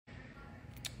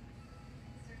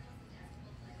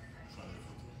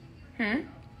Hmm?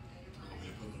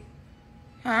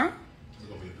 Huh?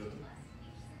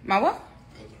 My what?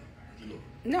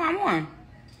 No, I'm on.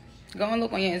 Go and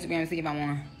look on your Instagram and see if I'm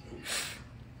on.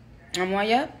 I'm on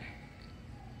yet?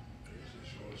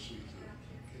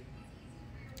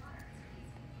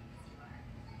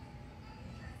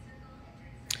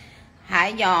 Hi,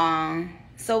 y'all.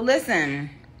 So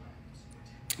listen,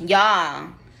 y'all.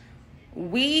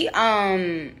 We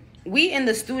in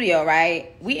the studio,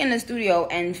 right? We in the studio,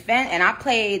 and I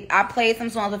played some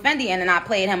songs with Fendi, and then I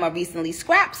played him a recently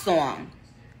scrapped song.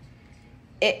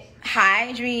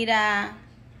 Hi, Drita.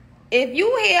 If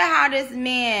you hear how this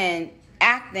man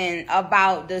acting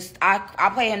about this,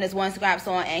 I play him this one scrap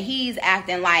song, and he's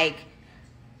acting like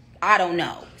I don't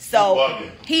know. So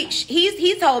he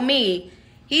told me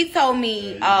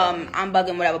I'm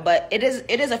bugging, whatever. But it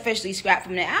is officially scrapped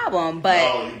from the album. But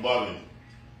no, you bugging.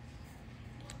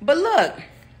 But look,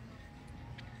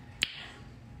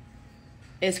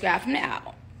 it's scrapped from the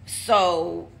album.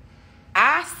 So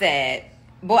I said,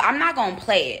 boy, I'm not gonna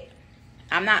play it.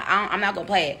 I'm not gonna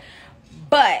play it.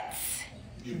 But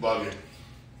you bugging.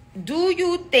 Do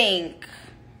you think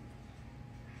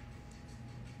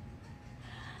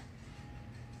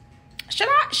should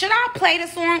I play the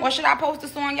song or should I post the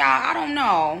song, y'all? I don't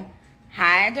know.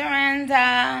 Hi,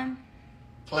 Dorinda.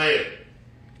 Play it.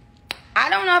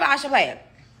 I don't know if I should play it.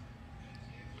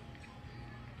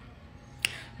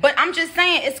 But I'm just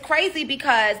saying it's crazy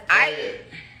because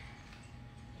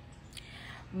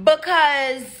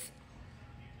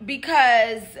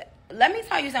because let me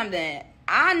tell you something.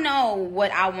 I know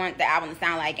what I want the album to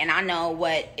sound like, and I know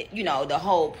what, you know, the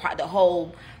whole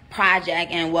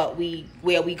project and where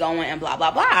we going and blah blah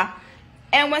blah.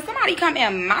 And when somebody come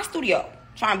in my studio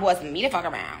trying to boss me the fuck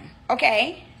around,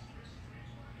 okay?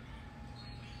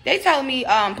 They tell me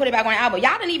put it back on the album.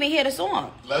 Y'all didn't even hear the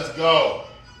song. Let's go.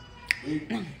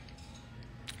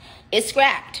 It's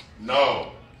scrapped.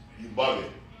 No, you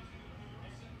bugging.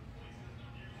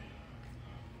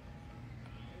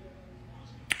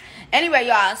 Anyway,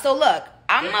 y'all, so look,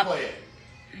 Play it.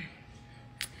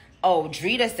 Oh,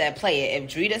 Drita said play it. If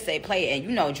Drita say play it, and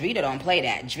you know Drita don't play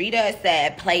that. Drita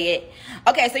said play it.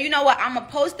 Okay, so you know what? I'm gonna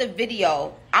post a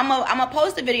video. I'm gonna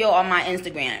post a video on my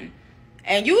Instagram,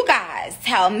 and you guys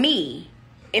tell me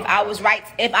if I was right.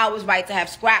 If I was right to have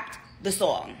scrapped the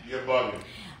song. You're bugging.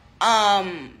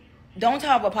 Don't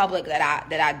tell Republic that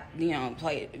I you know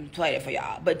played it for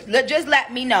y'all. But just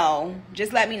let me know.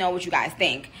 Just let me know what you guys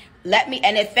think.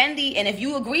 And if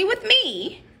you agree with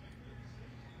me.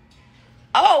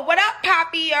 Oh, what up,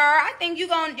 Poppy? I think you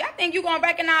gonna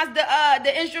recognize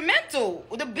the instrumental,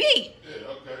 the beat. Yeah,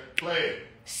 okay. Play it.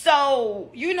 So,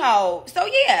 you know, so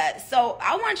yeah. So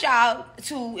I want y'all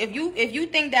to, if you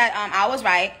think that I was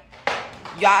right,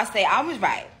 y'all say I was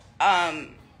right.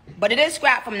 But it is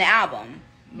scrapped from the album.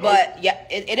 Nope. But yeah,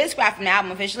 it is scrapped from the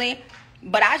album officially.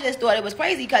 But I just thought it was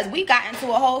crazy because we got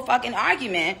into a whole fucking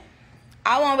argument.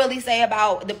 I won't really say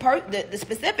about the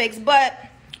specifics, but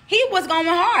he was going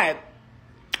hard.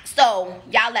 So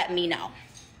y'all let me know.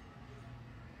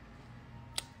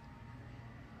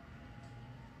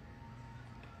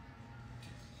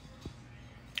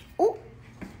 Ooh.